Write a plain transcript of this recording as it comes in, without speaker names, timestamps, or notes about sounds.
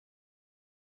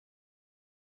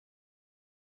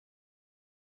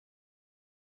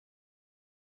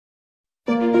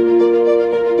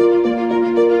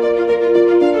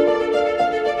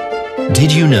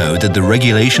Did you know that the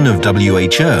regulation of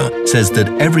WHO says that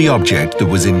every object that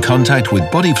was in contact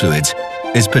with body fluids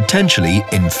is potentially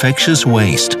infectious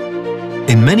waste?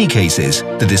 In many cases,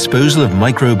 the disposal of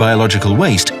microbiological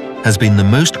waste has been the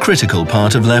most critical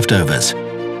part of leftovers.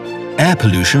 Air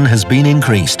pollution has been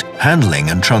increased, handling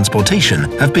and transportation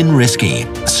have been risky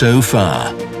so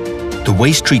far. The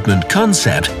waste treatment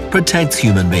concept protects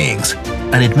human beings,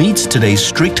 and it meets today's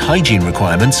strict hygiene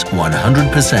requirements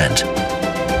 100%.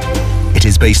 It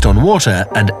is based on water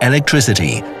and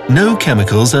electricity. No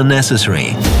chemicals are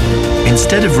necessary.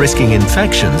 Instead of risking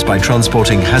infections by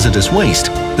transporting hazardous waste,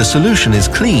 the solution is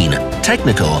clean,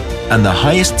 technical, and the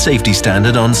highest safety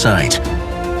standard on site.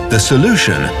 The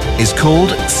solution is called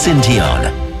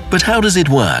sinTion. But how does it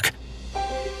work?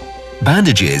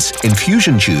 Bandages,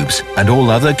 infusion tubes, and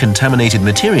all other contaminated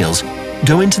materials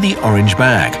go into the orange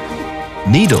bag.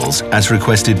 Needles, as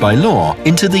requested by law,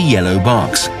 into the yellow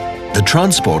box. The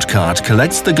transport cart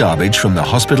collects the garbage from the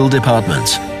hospital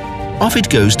departments. Off it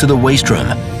goes to the waste room,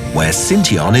 where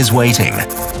sinTion is waiting.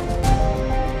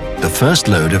 The first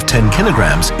load of 10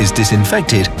 kilograms is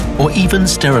disinfected or even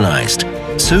sterilized.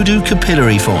 So do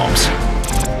capillary forms.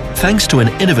 Thanks to an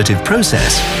innovative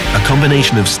process, a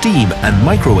combination of steam and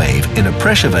microwave in a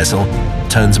pressure vessel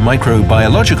turns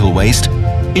microbiological waste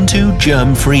into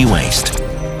germ-free waste.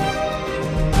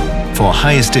 For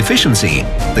highest efficiency,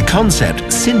 the concept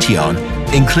sinTion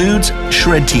includes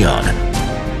shredTion.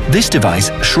 This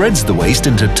device shreds the waste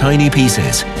into tiny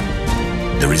pieces.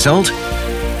 The result?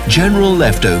 General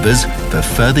leftovers for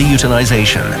further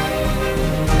utilization.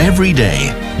 Every day,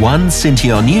 one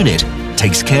sinTion unit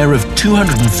takes care of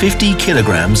 250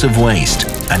 kilograms of waste,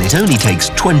 and it only takes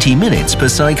 20 minutes per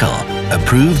cycle.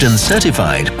 Approved and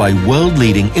certified by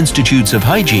world-leading institutes of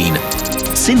hygiene,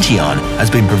 sinTion has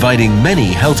been providing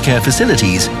many healthcare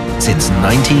facilities since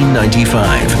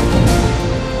 1995.